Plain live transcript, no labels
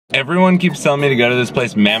Everyone keeps telling me to go to this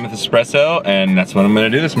place, Mammoth Espresso, and that's what I'm gonna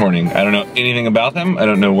do this morning. I don't know anything about them. I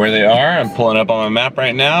don't know where they are. I'm pulling up on my map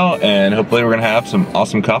right now, and hopefully we're gonna have some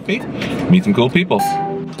awesome coffee, meet some cool people.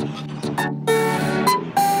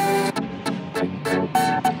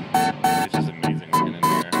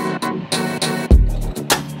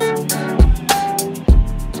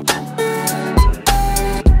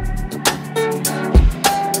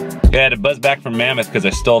 Yeah, I had to buzz back from Mammoth because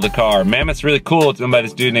I stole the car. Mammoth's really cool. It's owned by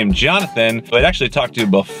this dude named Jonathan, who I'd actually talked to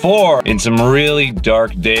before in some really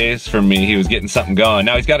dark days for me. He was getting something going.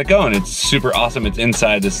 Now he's got it going. It's super awesome. It's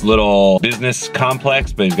inside this little business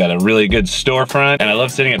complex, but he's got a really good storefront. And I love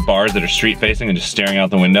sitting at bars that are street facing and just staring out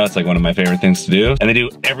the window. It's like one of my favorite things to do. And they do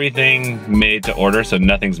everything made to order, so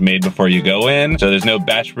nothing's made before you go in. So there's no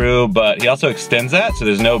batch brew, but he also extends that, so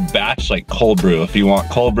there's no batch like cold brew. If you want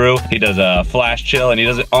cold brew, he does a flash chill and he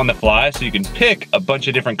does it on the fly, so you can pick a bunch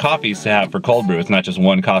of different coffees to have for cold brew. It's not just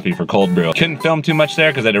one coffee for cold brew. Couldn't film too much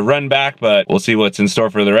there because I had to run back, but we'll see what's in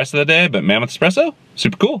store for the rest of the day. But Mammoth Espresso,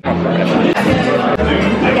 super cool.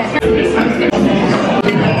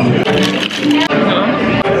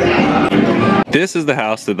 This is the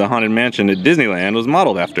house that the Haunted Mansion at Disneyland was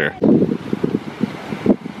modeled after.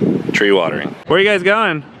 Tree watering. Where are you guys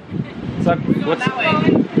going?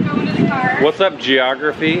 What's up,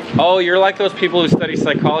 geography? Oh, you're like those people who study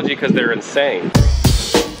psychology because they're insane.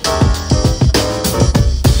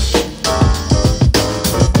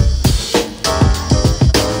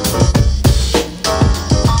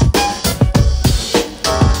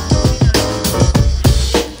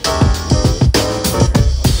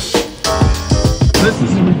 This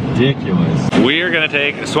is ridiculous. We are gonna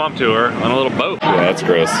take a swamp tour on a little boat. Yeah, that's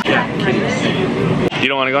gross. You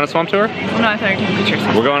don't want to go on a swamp tour? No, I thought you were taking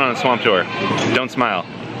pictures. We're going on a swamp tour. Don't smile.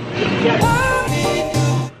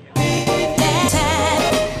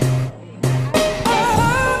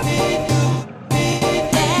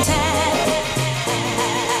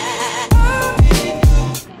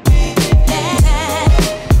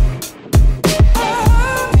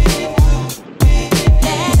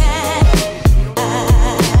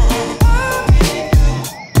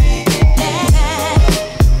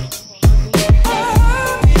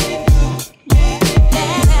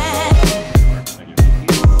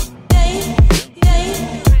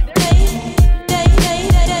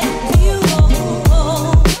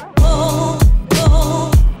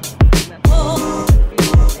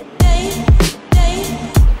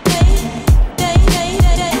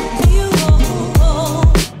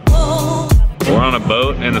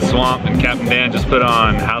 Boat in the swamp, and Captain Dan just put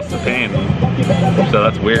on House of Pain, so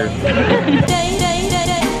that's weird.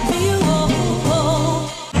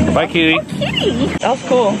 Bye, Kitty. Oh, Kitty! That was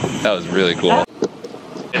cool. That was really cool.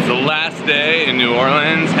 It's the last day in New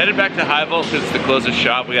Orleans. Headed back to High Vault because it's the closest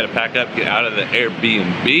shop. We got to pack up, get out of the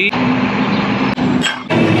Airbnb.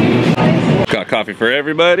 Got coffee for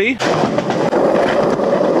everybody.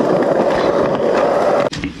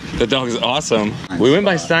 The dog is awesome. We went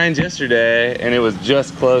by Steins yesterday and it was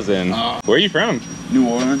just closing. Where are you from? New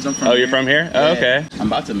Orleans, I'm from here. here. You're from here? Yeah. Oh, okay. I'm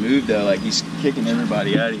about to move though, like he's kicking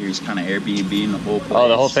everybody out of here. He's kind of Airbnb-ing the whole place. Oh,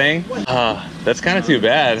 the whole thing? That's kind of too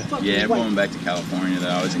bad. Yeah, we're going back to California though.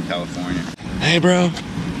 I was in California. Hey bro,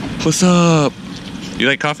 what's up? You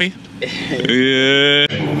like coffee? Yeah.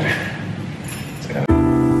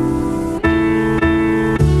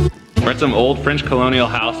 We're at some old French colonial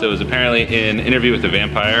house that was apparently in Interview with the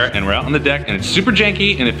Vampire, and we're out on the deck and it's super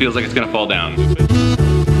janky and it feels like it's gonna fall down.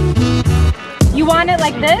 You want it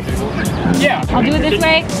like this? Yeah. I'll do it this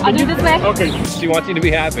way. I'll do it this way. Okay, she wants you to be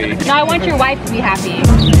happy. No, I want your wife to be happy.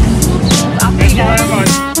 I'll see you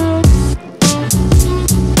guys.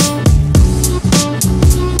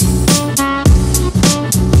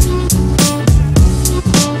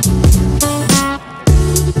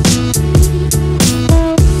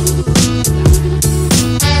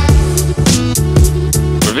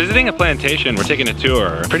 Visiting a plantation, we're taking a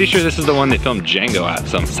tour. Pretty sure this is the one they filmed Django at,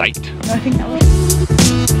 some site. I think that was.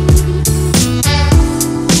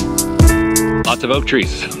 Lots of oak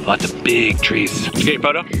trees, lots of big trees. Did you get your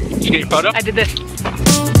photo? Did you get your photo? I did this.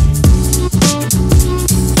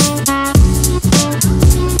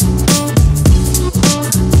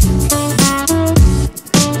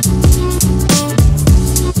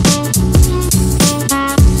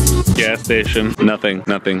 Gas station, nothing,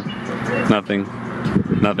 nothing, nothing.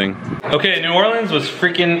 Nothing. Okay, New Orleans was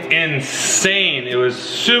freaking insane. It was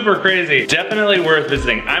super crazy. Definitely worth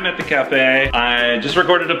visiting. I'm at the cafe. I just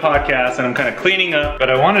recorded a podcast and I'm kind of cleaning up,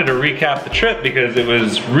 but I wanted to recap the trip because it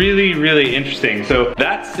was really, really interesting. So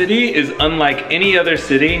that city is unlike any other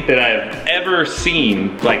city that I've ever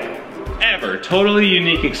seen, like ever. Totally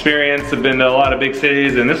unique experience. I've been to a lot of big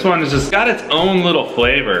cities, and this one has just got its own little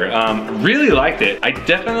flavor. Really liked it. I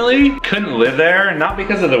definitely couldn't live there, not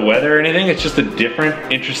because of the weather or anything. It's just a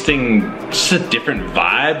different, interesting, just a different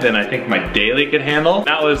vibe than I think my daily could handle.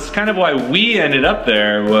 That was kind of why we ended up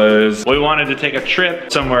there, was we wanted to take a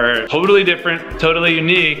trip somewhere totally different, totally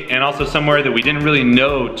unique, and also somewhere that we didn't really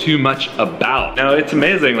know too much about. Now, it's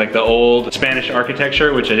amazing, like the old Spanish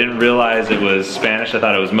architecture, which I didn't realize it was Spanish. I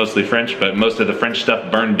thought it was mostly French, but most of the French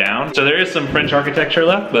stuff burned down. So there is some French architecture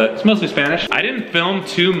left, but it's mostly Spanish. I didn't film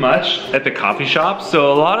too much at the coffee shop,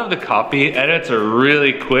 so a lot of the coffee edits are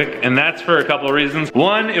really quick, and that's for a couple of reasons.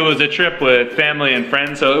 One, it was a trip with family and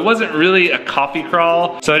friends, so it wasn't really a coffee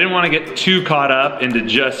crawl, so I didn't want to get too caught up into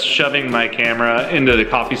just shoving my camera into the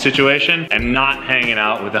coffee situation and not hanging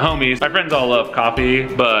out with the homies. My friends all love coffee,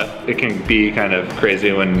 but it can be kind of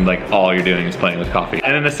crazy when like all you're doing is playing with coffee.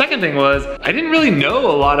 And then the second thing was, I didn't really know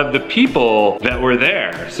a lot of the people that were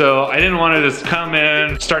there, so I didn't want to just come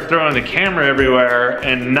in, start throwing the camera everywhere,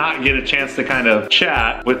 and not get a chance to kind of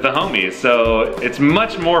chat with the homies. So it's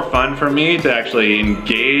much more fun for me to actually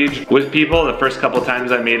engage with people the first couple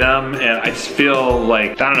times I meet them, and I just feel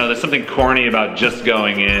like, I don't know, there's something corny about just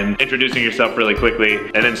going in, introducing yourself really quickly,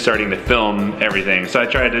 and then starting to film everything. So I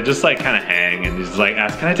tried to just like kind of hang and just like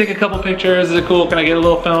ask, can I take a couple pictures? Is it cool? Can I get a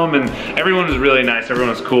little film? And everyone was really nice, everyone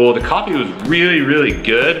was cool. The coffee was really, really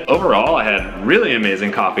good. Overall, I had really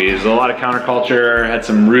amazing coffees. A lot of counterculture, had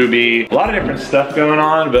some Ruby, a lot of different stuff going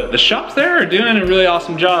on, but the shops there are doing a really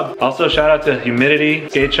awesome job. Also, shout out to Humidity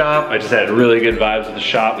Skate Shop. I just had really good vibes with the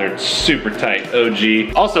shop. They're super tight,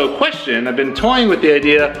 OG. Also, question, I've been toying with the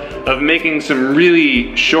idea of making some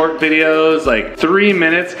really short videos, like 3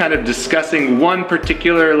 minutes, kind of discussing one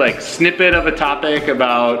particular like snippet of a topic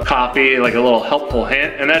about coffee, like a little helpful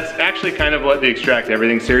hint. And that's actually kind of what the Extract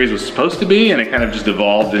Everything series was supposed to be, and it kind of just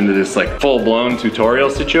evolved into this like full-blown tutorial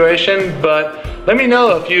situation. But let me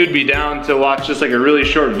know if you'd be down to watch just like a really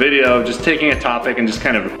short video, just taking a topic and just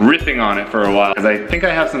kind of riffing on it for a while. Because I think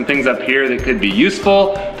I have some things up here that could be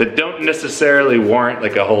useful that don't necessarily warrant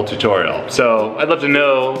like a whole tutorial. So I'd love to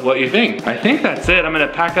know what you think. I think that's it. I'm gonna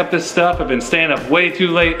pack up this stuff. I've been staying up way too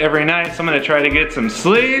late every night, so I'm gonna try to get some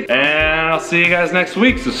sleep, and I'll see you guys next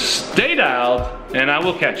week. So stay dialed, and I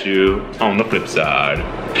will catch you on the flip side.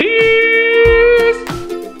 Peace!